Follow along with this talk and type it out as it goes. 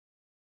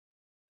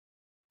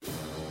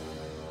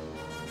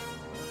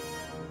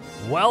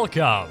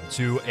Welcome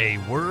to A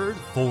Word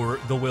for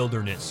the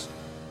Wilderness.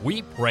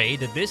 We pray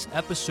that this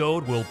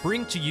episode will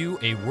bring to you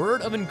a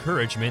word of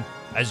encouragement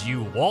as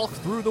you walk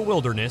through the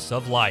wilderness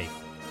of life.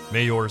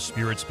 May your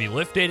spirits be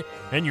lifted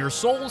and your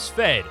souls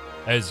fed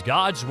as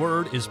God's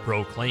word is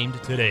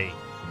proclaimed today.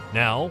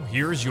 Now,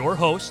 here's your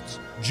hosts,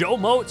 Joe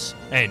Moats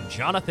and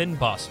Jonathan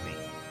Bosby.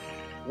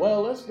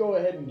 Well, let's go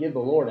ahead and give the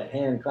Lord a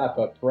hand clap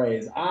of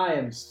praise. I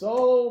am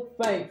so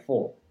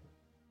thankful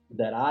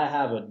that I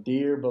have a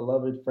dear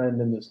beloved friend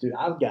in the studio.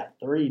 I've got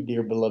 3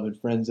 dear beloved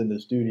friends in the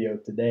studio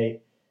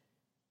today.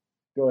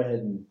 Go ahead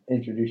and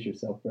introduce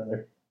yourself,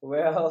 brother.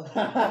 Well,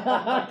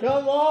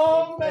 come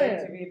on, man.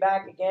 Great to be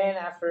back again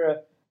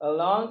after a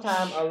long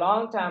time. I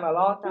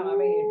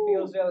mean, it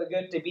feels really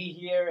good to be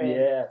here. And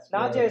yes,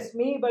 not just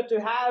me, but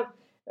to have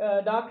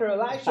Dr.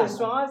 Elisha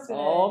Swanson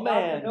and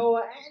Dr.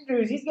 Noah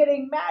Andrews. He's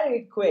getting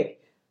married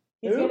quick.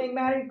 Getting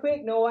married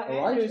quick, Noah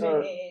Andrews.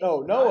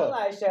 Noah.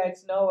 Elisha,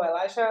 it's Noah.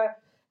 Elisha.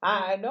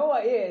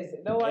 Noah is.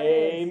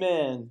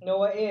 Amen.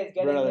 Noah is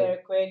getting there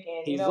quick,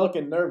 and he's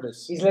looking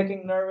nervous. He's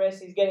looking nervous.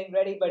 He's getting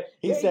ready, but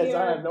he says,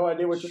 "I have no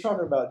idea what you're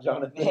talking about,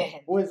 Jonathan."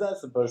 When is that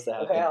supposed to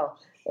happen? Well,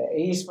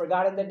 he's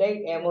forgotten the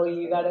date, Emily.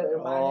 You got to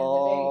remind him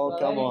the date. Well,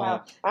 come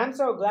on. I'm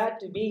so glad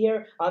to be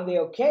here on the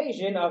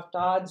occasion of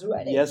Todd's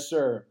wedding. Yes,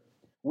 sir.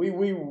 We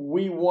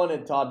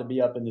wanted Todd to be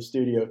up in the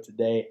studio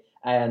today,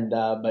 and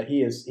but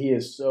he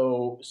is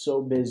so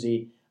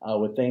busy.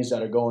 With things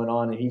that are going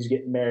on, and he's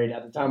getting married.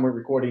 At the time we're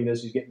recording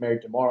this, he's getting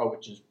married tomorrow,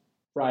 which is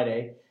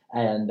Friday,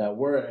 and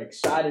we're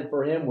excited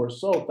for him. We're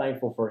so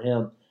thankful for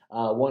him.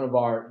 One of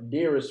our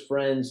dearest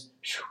friends,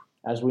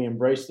 as we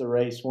embrace the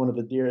race, one of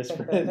the dearest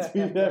friends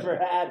we've ever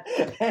had,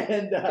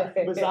 and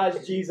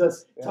besides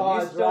Jesus,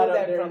 Todd's right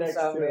up there next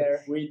to him.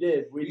 We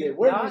did.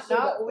 Where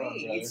not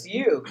we. It's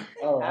you.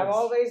 Oh, I've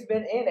always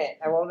been in it.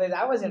 I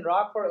was in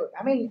Rockford.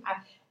 I mean,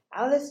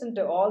 I listened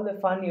to all the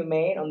fun you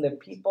made on the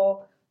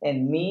people.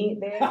 And me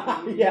there,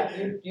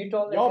 you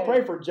told that y'all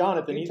pray for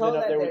Jonathan. He's been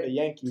up there with the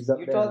Yankees.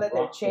 You told that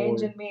they're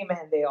changing me,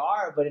 man. They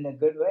are, but in a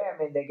good way.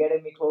 I mean, they're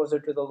getting me closer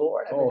to the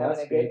Lord. I've been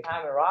having a great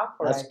time in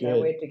Rockford. I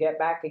can't wait to get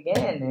back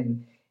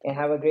again and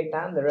have a great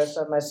time the rest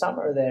of my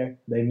summer there.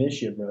 They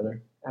miss you,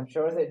 brother. I'm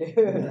sure they do.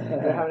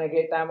 They're having a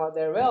great time out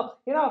there. Well,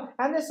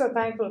 I'm just so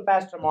thankful to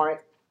Pastor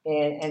Mark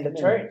and the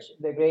church,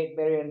 the Great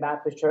Berean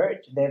Baptist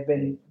Church. They've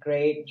been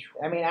great.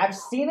 I mean, I've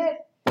seen it.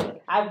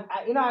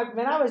 When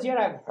I was here,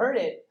 I've heard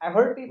it. I've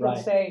heard people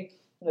say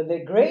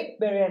the Great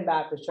Berean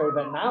Baptist Church,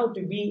 but now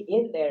to be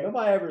in there.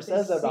 Nobody ever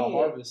says that about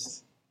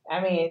Harvest. I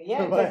mean,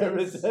 yeah. Nobody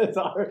ever says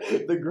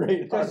the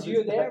Great Because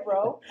you're there,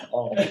 bro.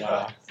 Oh,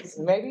 wow.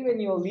 Maybe when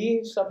you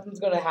leave, something's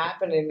going to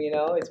happen and,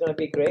 it's going to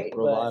be great.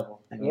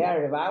 Revival. But,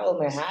 revival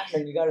may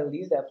happen. You got to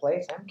leave that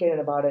place. I'm kidding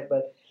about it.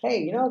 But,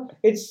 hey,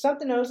 it's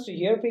something else to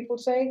hear people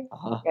say.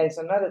 And it's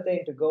another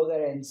thing to go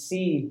there and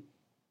see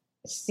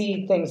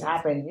things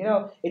happen.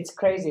 It's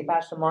crazy.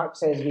 Pastor Mark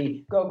says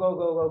we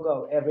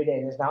go every day.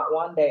 There's not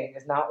one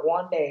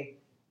day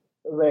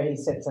where he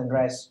sits and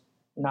rests.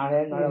 Not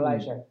him, not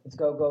Elisha. It's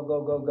go.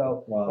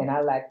 Wow. And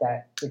I like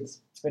that.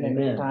 It's been a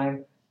great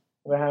time.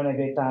 We're having a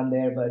great time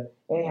there. But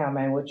anyhow,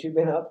 man, what you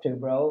been up to,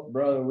 bro?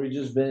 Brother, we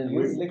just been...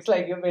 looks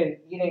like you've been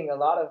eating a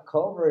lot of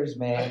Culver's,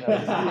 man.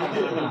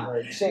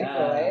 Or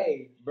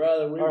Chick-fil-A.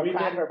 Brother, or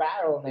Cracker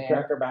Barrel, man.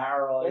 Cracker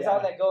Barrel, Where's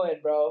all that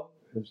going, bro?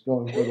 It's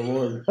going for the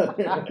Lord.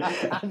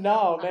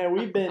 No, man,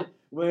 we've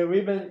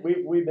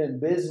been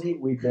busy.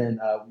 We've been,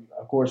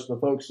 of course, the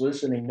folks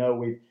listening know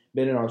we've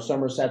been in our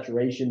summer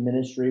saturation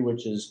ministry,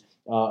 which is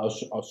a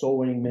soul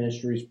winning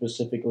ministry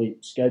specifically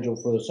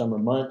scheduled for the summer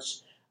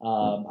months.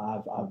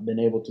 I've been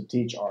able to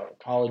teach our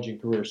college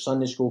and career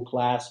Sunday school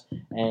class,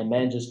 and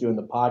man, just doing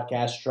the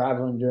podcast,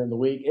 traveling during the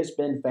week. It's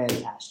been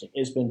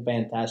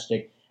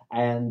fantastic.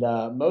 And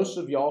most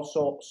of y'all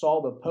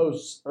saw the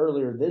posts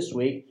earlier this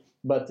week.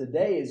 But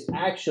today is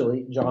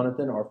actually,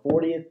 Jonathan, our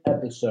 40th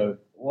episode.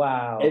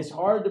 Wow. It's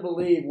hard to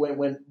believe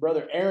when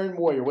Brother Aaron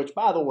Warrior, which,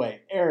 by the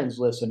way, Aaron's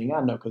listening. I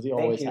know because he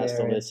always has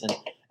to listen.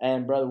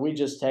 And, brother, we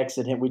just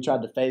texted him. We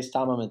tried to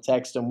FaceTime him and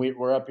text him.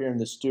 We're up here in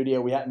the studio.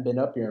 We hadn't been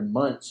up here in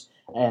months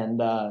and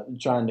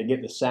trying to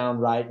get the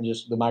sound right and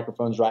just the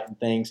microphones right and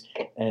things.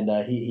 And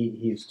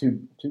he's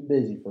too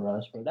busy for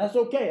us. But that's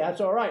okay.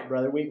 That's all right,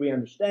 brother. We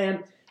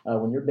understand.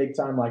 When you're big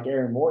time like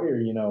Aaron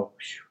Warrior,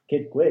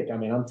 kid quick. I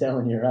mean, I'm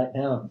telling you right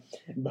now.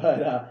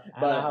 But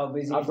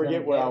I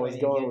forget where I was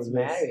going with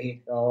this.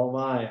 Oh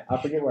my!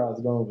 I forget where I was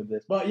going with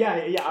this. But yeah,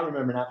 I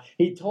remember now.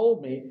 He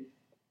told me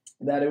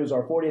that it was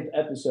our 40th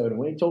episode, and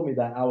when he told me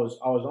that, I was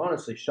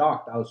honestly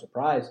shocked. I was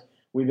surprised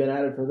we've been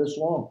at it for this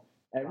long.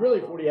 And really,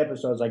 40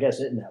 episodes, I guess,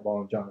 isn't that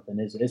long, Jonathan.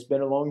 It's been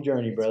a long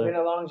journey, brother. It's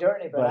been a long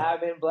journey, but I've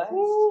been blessed.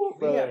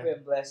 We have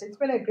been blessed. It's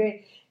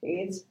been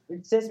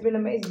it's just been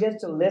amazing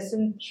just to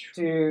listen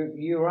to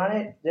you run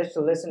it, just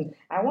to listen.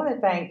 I want to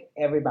thank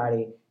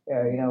everybody,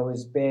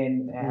 who's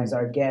been as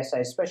our guest. I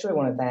especially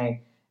want to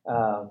thank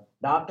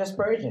Dr.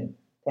 Spurgeon.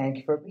 Thank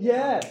you for being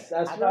Yes,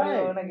 that's right. I thought you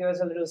were going to give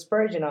us a little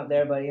Spurgeon out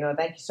there, but,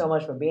 thank you so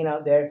much for being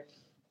out there.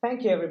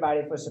 thank you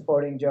everybody for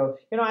supporting Joe.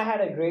 I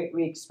had a great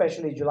week,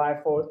 especially July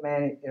 4th,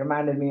 man. It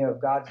reminded me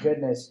of God's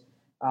goodness,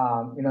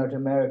 to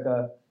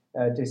America,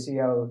 to see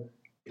how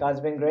God's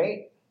been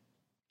great.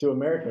 To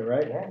America,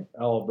 right? Yeah.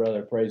 Oh,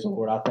 brother, praise the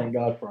Lord. I thank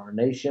God for our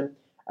nation.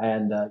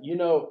 And,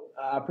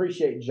 I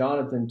appreciate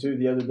Jonathan, too.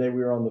 The other day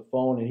we were on the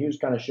phone, and he was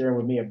kind of sharing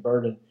with me a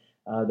burden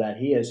that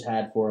he has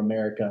had for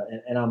America.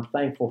 And I'm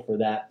thankful for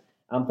that.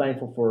 I'm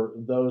thankful for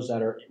those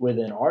that are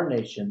within our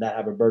nation that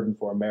have a burden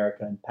for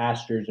America, and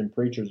pastors and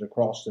preachers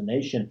across the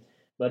nation.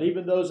 But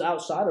even those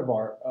outside of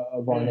our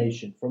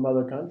nation, from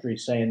other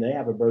countries, saying they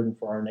have a burden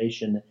for our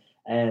nation.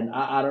 And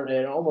I don't.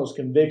 It almost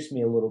convicts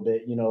me a little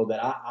bit, that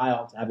I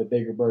ought to have a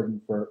bigger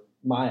burden for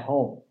my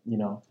home,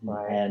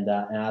 Right. And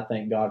I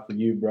thank God for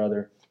you,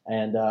 brother.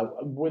 And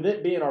with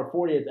it being our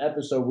 40th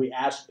episode, we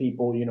asked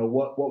people,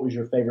 what was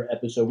your favorite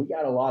episode? We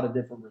got a lot of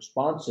different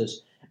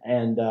responses,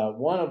 and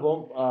one of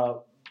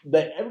them.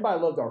 That everybody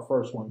loved our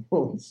first one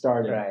when we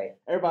started. Right.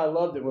 Everybody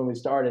loved it when we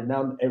started.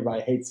 Now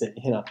everybody hates it,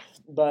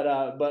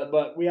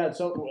 But we had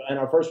some, and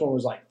our first one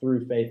was like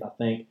Through Faith, I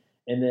think.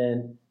 And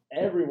then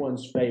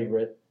everyone's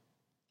favorite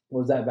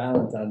was that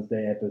Valentine's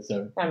Day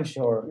episode. I'm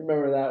sure. You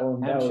remember that one?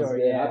 That I'm was sure,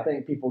 good. yeah. I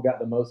think people got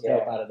the most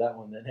help out of that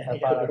one than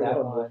any Out of other that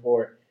one one.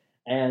 before.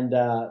 And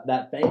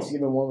that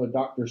Thanksgiving one with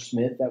Dr.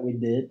 Smith that we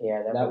did.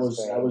 Yeah, that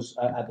was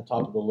at the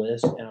top of the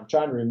list. And I'm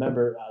trying to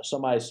remember.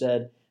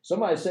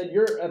 Somebody said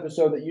your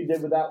episode that you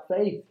did without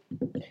faith.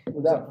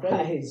 Without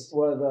faith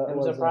was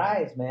I'm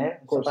surprised, man.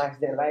 I'm surprised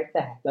they like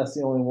that. That's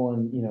the only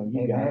one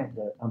you got. Amen.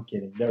 But I'm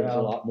kidding. There was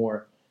a lot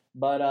more.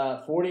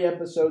 But 40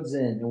 episodes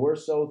in, and we're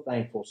so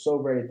thankful,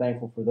 so very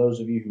thankful for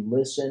those of you who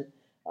listen,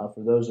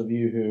 for those of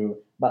you who,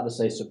 about to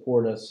say,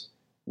 support us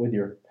with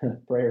your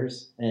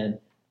prayers and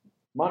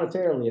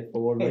monetarily, if the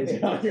Lord lays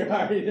it on your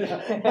heart.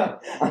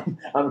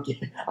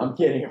 I'm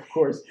kidding, of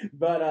course.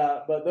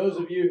 But those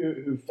of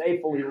you who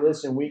faithfully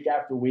listen week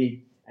after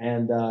week,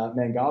 and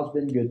man, God's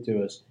been good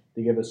to us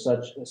to give us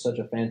such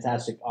a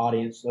fantastic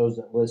audience. Those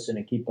that listen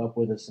and keep up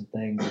with us and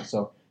things. And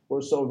so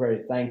we're so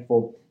very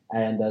thankful.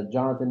 And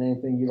Jonathan,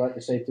 anything you'd like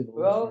to say to the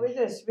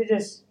listeners? we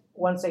just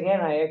once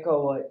again, I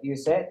echo what you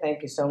said.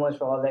 Thank you so much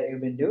for all that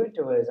you've been doing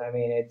to us. I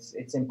mean,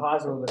 it's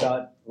impossible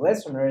without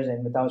listeners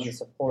and without the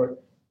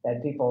support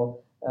that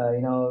people,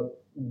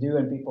 do,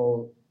 and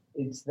people.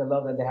 It's the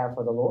love that they have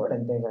for the Lord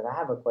and things like that. I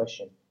have a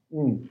question.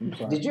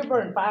 Did you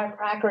burn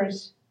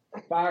firecrackers?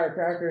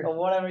 Firecracker, or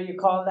whatever you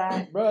call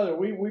that, brother.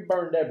 We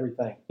burned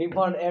everything. We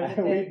burned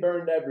everything. We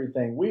burned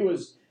everything. We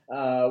was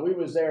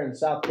there in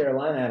South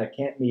Carolina at a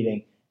camp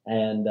meeting.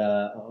 And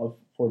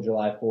for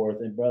July 4th,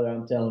 and brother,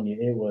 I'm telling you,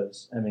 it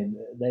was. I mean,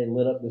 they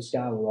lit up the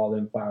sky with all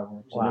them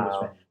fireworks.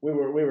 Wow. We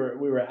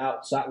were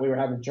outside. We were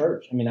having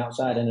church. I mean,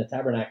 outside in a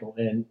tabernacle,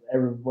 and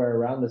everywhere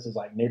around us is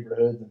like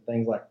neighborhoods and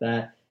things like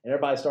that. And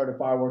everybody started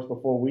fireworks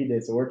before we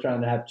did, so we're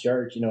trying to have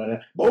church, and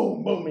then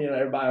boom, boom,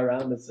 everybody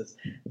around us is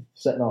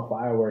setting off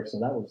fireworks. So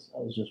that was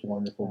just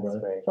wonderful, That's brother.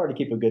 Great. It's hard to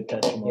keep a good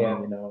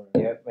testimony,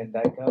 Yep, and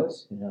that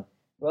goes. Yeah.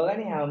 Well,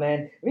 anyhow,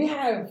 man, we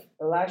have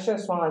Elisha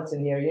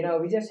Swanson here.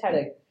 We just had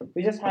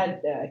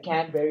a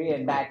Cadbury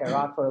and back at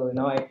Rockford,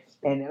 Illinois,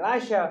 and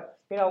Elisha,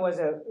 was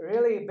a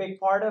really big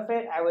part of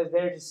it. I was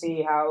there to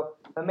see how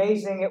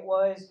amazing it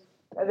was.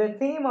 The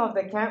theme of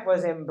the camp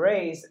was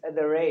Embrace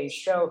the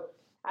Race. So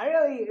I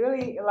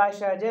really,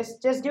 Elisha,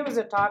 just give us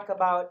a talk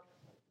about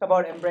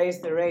Embrace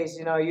the Race.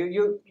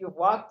 You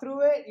walked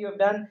through it. You've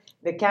done,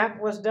 the camp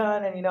was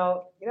done, and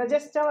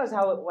just tell us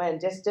how it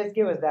went. Just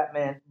give us that,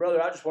 man. Brother,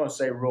 I just want to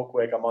say real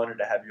quick, I'm honored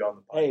to have you on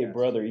the podcast. Hey,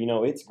 brother,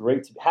 it's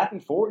great to happy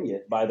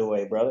 40th, by the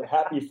way, brother.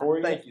 Happy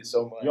 40th. Thank you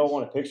so much. Y'all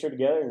want a picture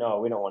together? No,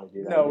 we don't want to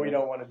do that. No, we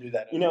don't want to do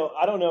that.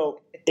 I don't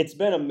know. It's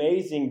been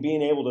amazing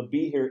being able to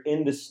be here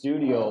in the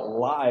studio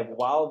live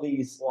while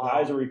these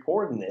guys are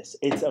recording this.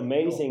 It's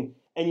amazing. Cool.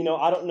 And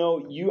I don't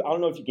know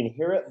if you can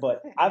hear it,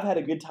 but I've had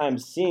a good time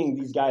seeing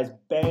these guys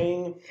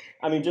bang.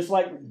 I mean, just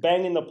like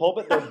banging the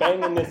pulpit, they're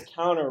banging this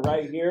counter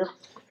right here,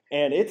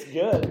 and it's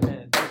good.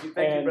 Man, thank you,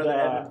 Brother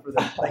Evan, for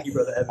that. Thank you,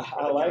 Brother Evan.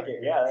 I like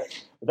it. Yeah,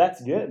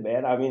 that's good,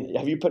 man. I mean,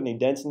 have you put any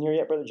dents in here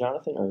yet, Brother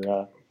Jonathan?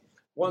 Or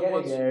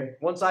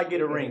once I get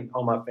a ring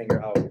on my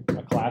finger,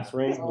 a class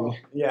ring. Oh.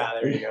 Yeah,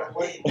 there you go.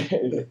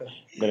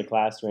 Bit of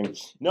class ring.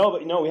 No,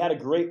 but we had a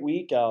great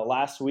week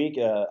last week.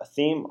 Our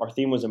theme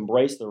was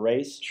Embrace the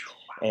Race.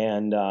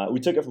 And we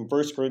took it from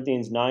 1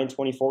 Corinthians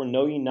 9:24.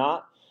 Know ye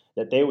not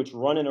that they which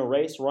run in a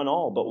race run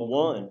all, but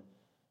one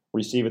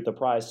receiveth the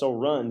prize. So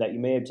run that you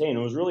may obtain. It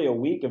was really a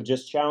week of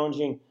just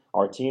challenging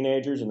our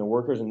teenagers and the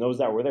workers and those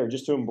that were there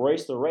just to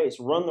embrace the race.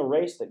 Run the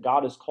race that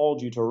God has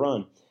called you to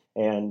run.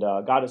 And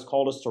God has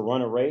called us to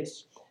run a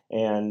race.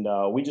 And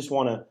we just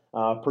want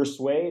to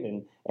persuade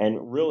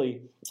and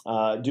really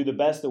do the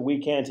best that we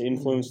can to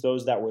influence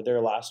those that were there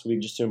last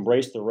week, just to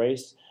embrace the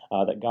race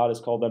that God has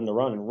called them to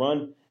run. And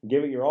run,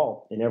 give it your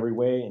all in every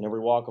way, in every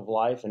walk of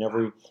life, in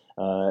every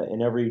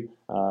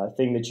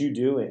thing that you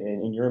do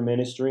in your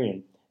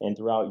ministry and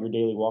throughout your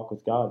daily walk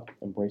with God.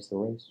 Embrace the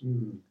race.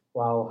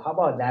 Wow, how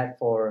about that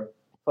for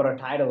a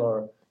title,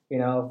 or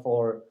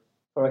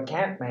for a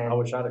camp, man? I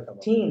would try to come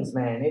up. Teens,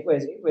 man. It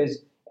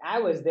was. I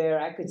was there.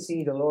 I could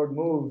see the Lord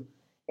move,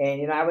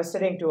 and I was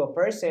sitting to a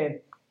person,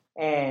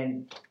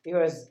 and he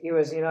was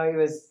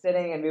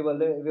sitting, and we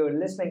were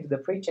listening to the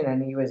preaching,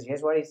 and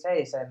here's what he said.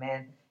 He said,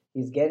 "Man,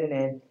 he's getting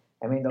in.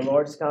 I mean, the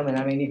Lord's coming.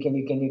 I mean, you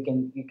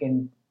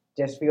can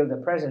just feel the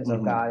presence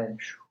of God." And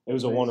it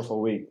was a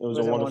wonderful week. It was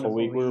a wonderful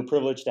week. We were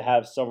privileged to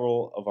have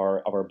several of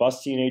our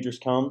bus teenagers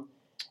come.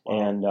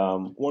 And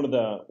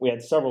we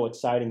had several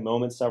exciting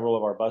moments. Several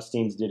of our bus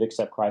teams did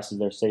accept Christ as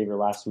their Savior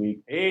last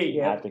week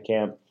at the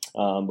camp.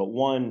 But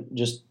one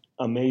just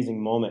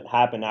amazing moment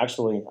happened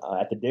actually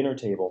at the dinner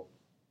table.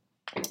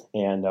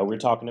 And we were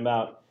talking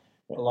about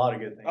a lot of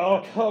good things.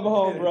 Oh, come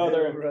on,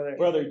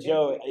 brother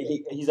Joe.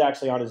 He's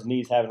actually on his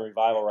knees having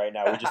revival right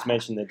now. We just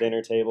mentioned the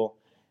dinner table.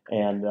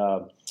 And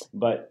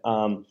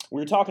we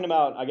were talking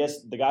about, I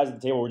guess the guys at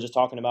the table were just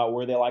talking about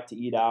where they like to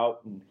eat out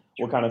and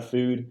what kind of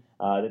food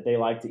that they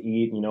like to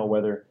eat,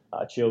 whether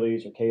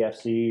Chili's or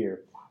KFC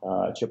or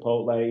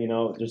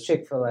Chipotle, just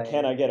Chick-fil-A.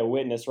 Can I get a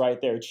witness right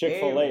there?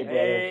 Chick-fil-A, brother.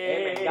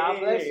 Amen. God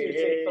bless you,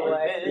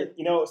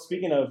 Chick-fil-A.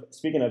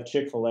 Speaking of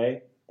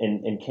Chick-fil-A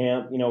in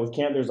camp, with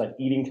camp there's like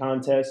eating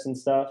contests and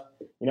stuff.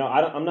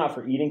 I'm not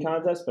for eating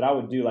contests, but I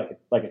would do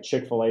like a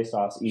Chick-fil-A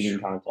sauce eating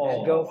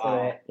contest. Go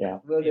for it. Yeah,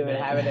 we'll do it.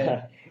 Have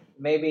it.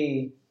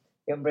 Maybe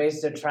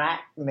embrace the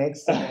track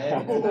next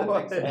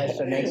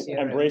next year.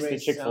 Embrace the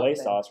Chick-fil-A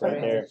sauce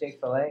right there.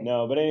 Chick-fil-A.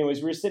 No, but anyways,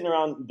 we were sitting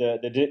around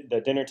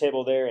the dinner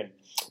table there,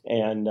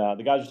 and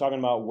the guys were talking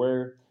about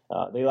where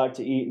they like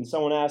to eat, and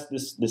someone asked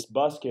this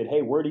bus kid,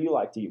 "Hey, where do you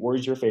like to eat?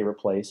 Where's your favorite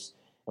place?"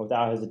 And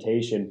without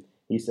hesitation,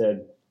 he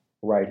said,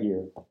 "Right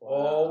here."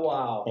 Oh,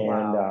 wow.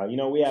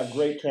 And we have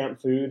great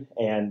camp food,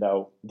 and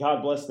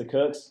God bless the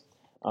cooks.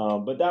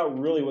 But that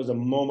really was a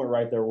moment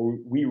right there where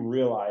we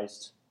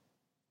realized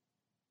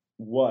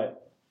what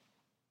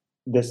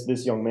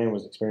this young man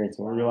was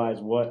experiencing. We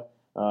realized what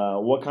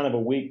kind of a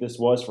week this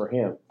was for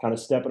him, kind of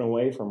stepping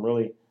away from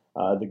really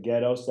the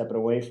ghetto, stepping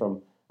away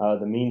from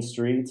the mean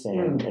streets,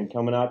 and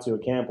coming out to a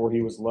camp where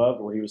he was loved,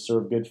 where he was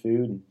served good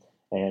food,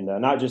 and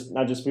not just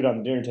food on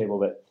the dinner table,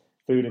 but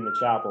food in the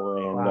chapel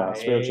and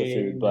spiritual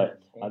food.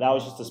 But that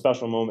was just a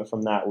special moment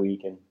from that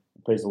week, and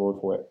praise the Lord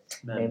for it.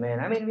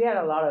 Amen. I mean, we had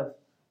a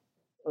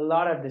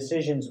lot of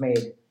decisions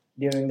made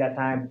during that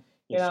time,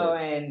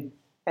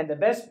 and the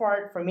best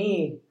part for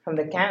me from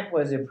the camp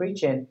was the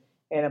preaching,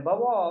 and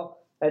above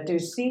all, to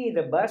see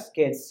the bus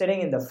kids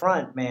sitting in the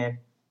front, man,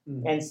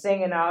 and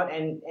singing out,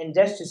 and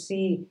just to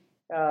see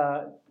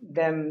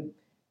them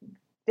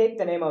take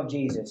the name of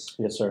Jesus.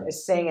 Yes, sir.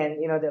 Sing,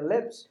 and their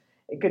lips.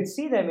 You could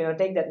see them,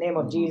 take that name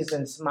of Jesus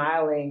and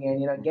smiling,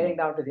 and getting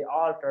down to the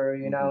altar,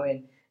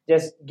 and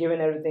just giving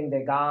everything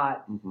they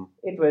got.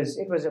 It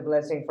was a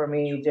blessing for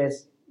me.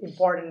 Just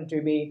important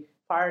to be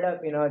fired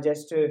up,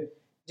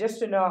 just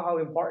to know how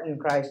important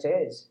Christ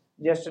is,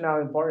 just to know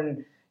how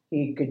important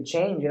He could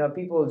change,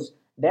 people's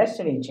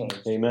destiny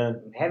changed.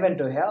 Amen. Heaven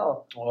to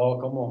hell. Oh,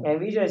 come on.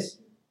 And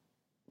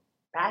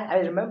I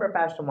remember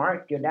Pastor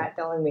Mark, your dad,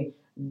 telling me,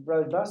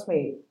 "Bro, trust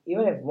me,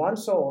 even if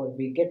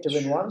we get to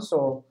win one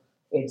soul,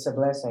 it's a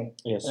blessing."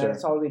 Yes, and sir.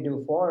 that's all we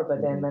do for.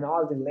 But then, man,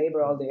 all the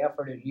labor, all the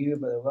effort that you,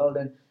 Brother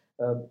Weldon,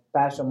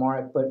 Pastor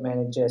Mark put,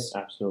 man,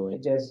 absolutely.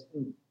 There's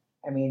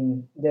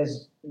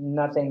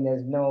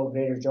no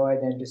greater joy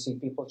than to see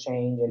people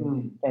change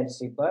and to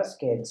see bus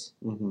kids.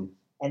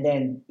 And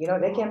then,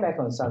 they came back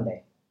on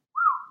Sunday.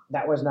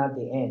 That was not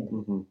the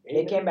end.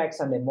 They came back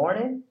Sunday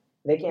morning.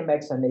 They came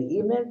back Sunday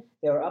evening.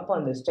 They were up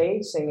on the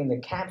stage singing the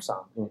camp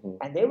song.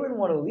 And they wouldn't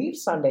want to leave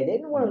Sunday. They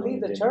didn't want to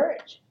leave the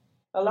church.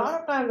 A lot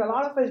of times, a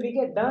lot of us, we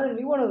get done and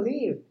we want to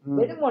leave.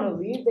 They didn't want to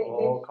leave.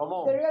 Come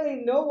on. They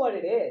really know what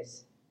it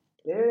is.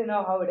 They really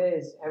know how it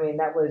is. I mean,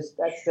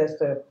 that's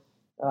just a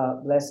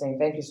blessing.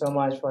 Thank you so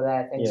much for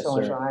that. Thank you so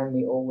much for having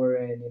me over.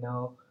 And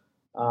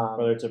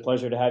brother, it's a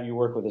pleasure to have you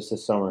work with us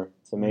this summer.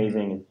 It's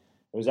amazing. And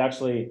it was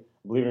actually,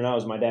 believe it or not, it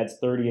was my dad's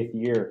 30th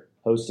year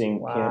hosting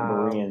Camp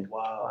Berean.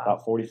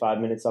 About 45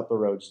 minutes up the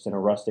road, just in a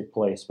rustic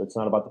place. But it's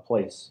not about the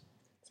place;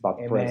 it's about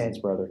the presence,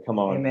 brother. Come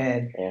on.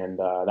 Amen. And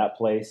that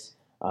place,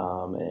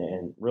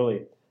 and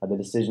really the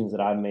decisions that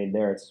I've made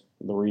there. It's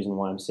the reason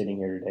why I'm sitting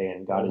here today.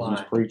 And God has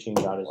used preaching.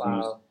 God has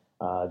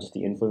used just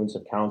the influence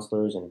of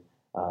counselors and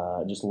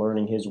just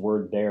learning His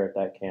word there at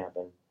that camp.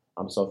 And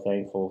I'm so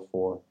thankful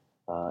for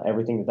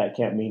everything that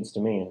camp means to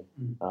me,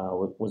 and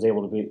was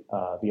able to be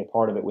a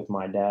part of it with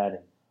my dad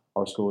and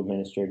our school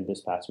administrator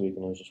this past week,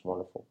 and it was just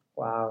wonderful.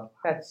 Wow,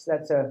 that's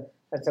a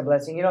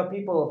blessing.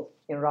 People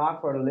in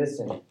Rockford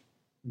listen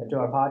to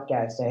our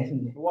podcast,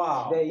 and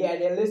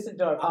they listen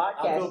to our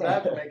podcast,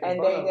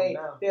 and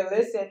they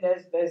listen.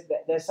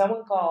 There's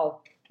someone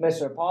called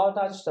Mr. Paul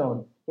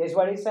Touchstone. Here's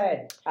what he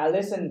said: I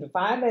listened to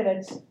 5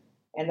 minutes,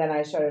 and then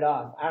I shut it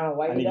off. I don't know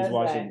why he does that.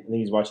 I think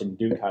he's watching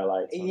Duke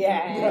highlights.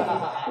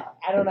 Yeah,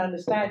 I don't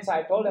understand. So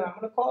I told him, I'm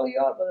going to call you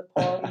out, Brother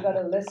Paul. You got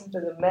to listen to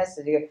the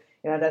message.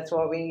 That's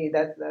what we need.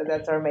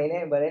 That's our main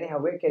aim. But anyhow,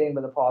 we're kidding,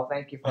 Brother Paul.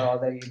 Thank you for all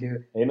that you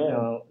do. Amen.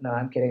 No,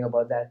 I'm kidding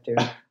about that too.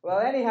 Well,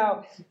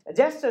 anyhow,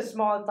 just a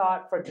small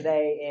thought for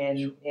today,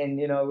 and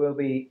we'll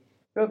be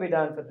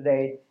done for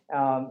today.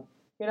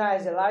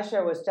 as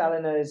Elisha was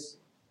telling us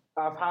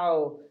of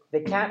how the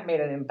camp made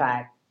an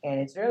impact, and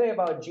it's really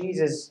about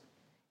Jesus.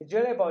 It's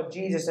really about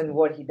Jesus and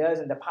what he does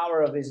and the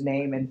power of his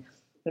name and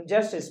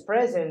just his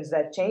presence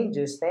that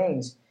changes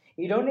things.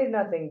 You don't need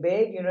nothing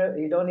big,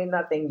 you don't need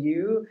nothing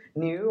new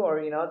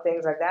or,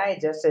 things like that.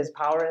 It's just his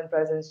power and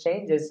presence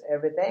changes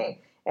everything.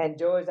 And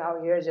Joe is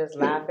out here just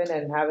laughing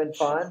and having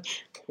fun.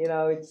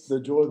 It's the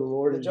joy of the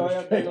Lord. The joy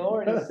of the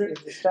Lord.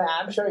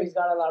 I'm sure he's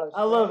got a lot of.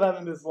 I love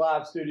having this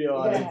live studio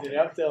audience.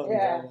 Yeah. I'm telling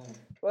you.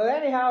 Well,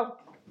 anyhow,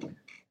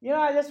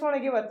 I just want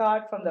to give a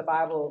thought from the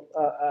Bible,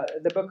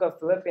 the book of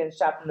Philippians,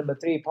 chapter number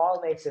 3.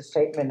 Paul makes a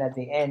statement at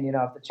the end,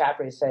 of the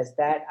chapter. He says,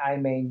 "That I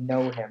may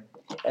know him."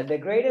 And the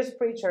greatest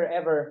preacher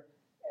ever,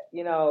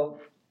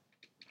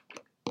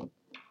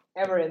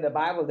 ever in the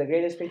Bible, the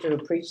greatest preacher who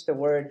preached the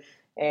word.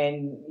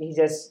 And he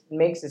just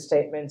makes a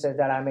statement, says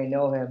that I may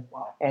know him.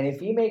 Wow. And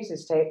if he makes a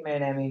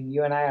statement,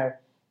 you and I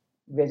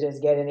we're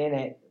just getting in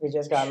it. We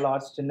just got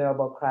lots to know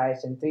about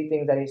Christ. And 3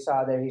 things that he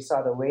saw there. He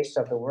saw the waste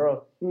of the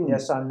world. He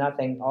just saw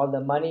nothing. All the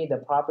money, the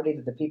property,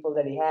 the people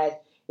that he had,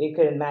 it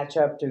couldn't match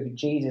up to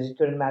Jesus. It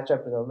couldn't match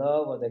up to the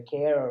love or the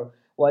care or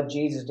what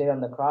Jesus did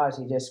on the cross.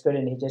 He just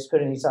couldn't.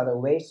 He saw the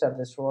waste of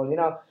this world.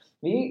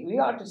 We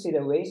ought to see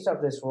the waste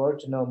of this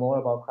world to know more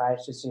about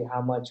Christ, to see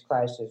how much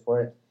Christ is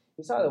worth.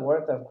 He saw the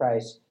worth of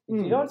Christ.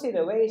 If you don't see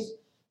the waste,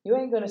 you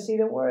ain't going to see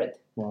the worth.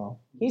 Wow.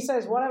 He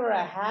says, whatever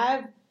I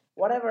have,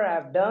 whatever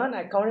I've done,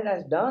 I count it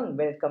as done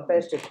when it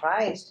compares to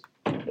Christ.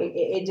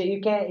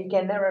 You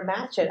can never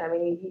match it.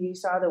 He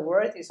saw the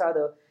worth, he saw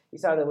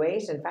the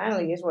waste, and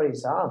finally, here's what he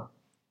saw.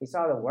 He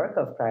saw the work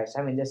of Christ.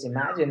 Just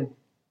imagine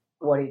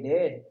what he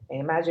did, and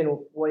imagine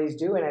what he's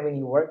doing.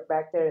 He worked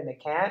back there in the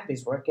camp.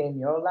 He's working in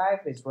your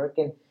life. He's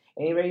working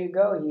anywhere you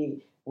go.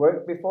 He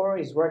worked before,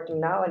 he's working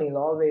now, and he'll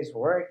always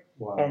work.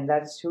 Wow. And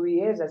that's who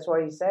he is. That's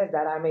why he says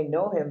that I may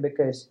know him,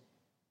 because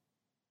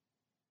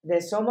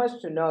there's so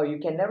much to know. You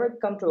can never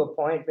come to a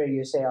point where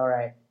you say, all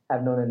right,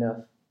 I've known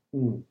enough.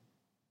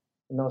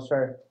 No,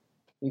 sir.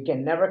 You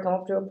can never come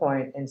up to a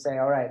point and say,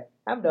 all right,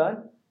 I'm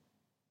done.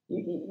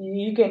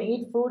 You can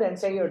eat food and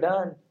say you're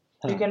done.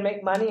 You can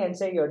make money and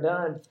say you're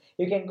done.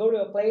 You can go to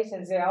a place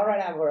and say, all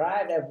right, I've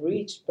arrived, I've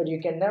reached. But you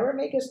can never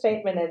make a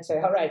statement and say,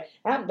 all right,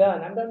 I'm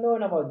done. I'm done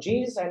knowing about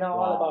Jesus. I know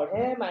all about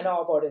him. I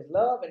know about his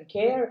love and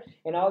care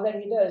and all that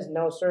he does.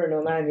 No, sir,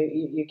 no, ma'am.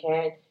 You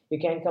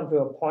can't come to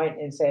a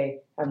point and say,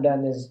 I'm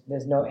done.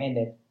 There's no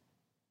ending.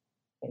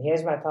 And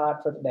here's my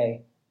thought for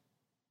today.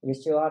 We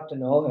still have to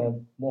know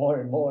him more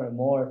and more and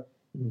more.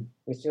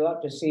 We still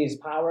have to see his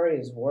power,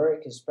 his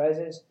work, his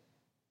presence.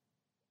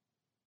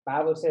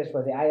 Bible says,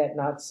 for the eye hath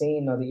not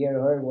seen nor the ear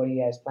heard what he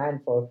has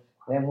planned for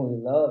them who he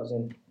loves.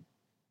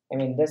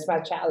 And that's my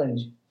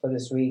challenge for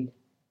this week.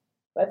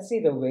 Let's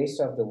see the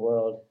waste of the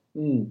world.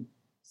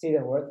 See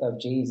the worth of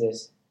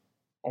Jesus.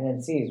 And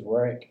then see his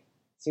work.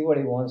 See what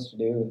he wants to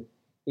do.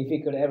 If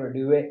he could ever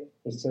do it,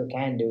 he still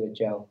can do it,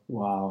 Joe.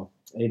 Wow.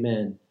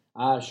 Amen.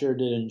 I sure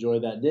did enjoy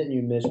that. Didn't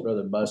you miss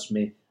Brother Bust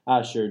Me?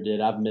 I sure did.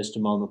 I've missed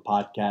him on the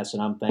podcast,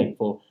 and I'm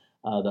thankful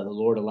that the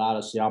Lord allowed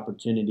us the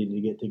opportunity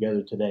to get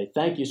together today.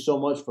 Thank you so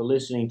much for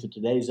listening to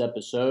today's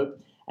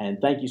episode,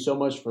 and thank you so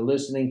much for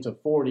listening to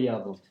 40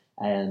 of them.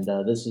 And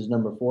this is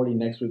number 40.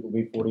 Next week will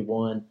be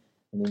 41,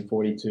 and then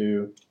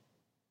 42,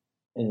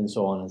 and then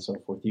so on and so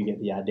forth. You get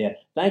the idea.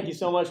 Thank you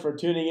so much for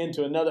tuning in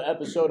to another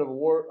episode of a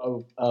word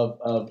of a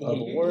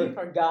word. You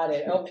forgot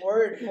it. A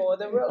word for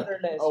the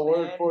wilderness.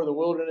 Word for the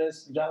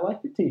wilderness. I like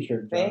your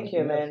T-shirt, John. Thank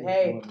you, man.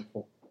 Hey,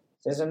 wonderful.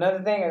 There's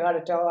another thing I got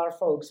to tell our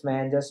folks,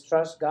 man. Just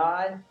trust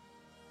God.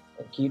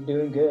 Keep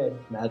doing good.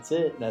 That's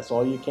it. That's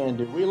all you can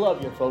do. We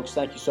love you, folks.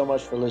 Thank you so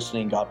much for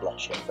listening. God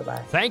bless you.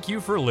 Bye-bye. Thank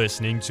you for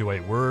listening to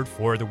A Word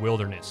for the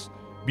Wilderness.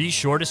 Be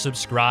sure to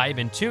subscribe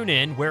and tune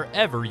in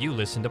wherever you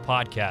listen to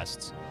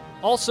podcasts.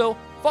 Also,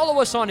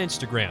 follow us on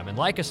Instagram and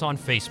like us on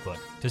Facebook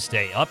to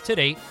stay up to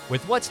date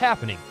with what's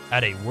happening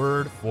at A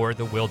Word for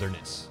the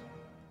Wilderness.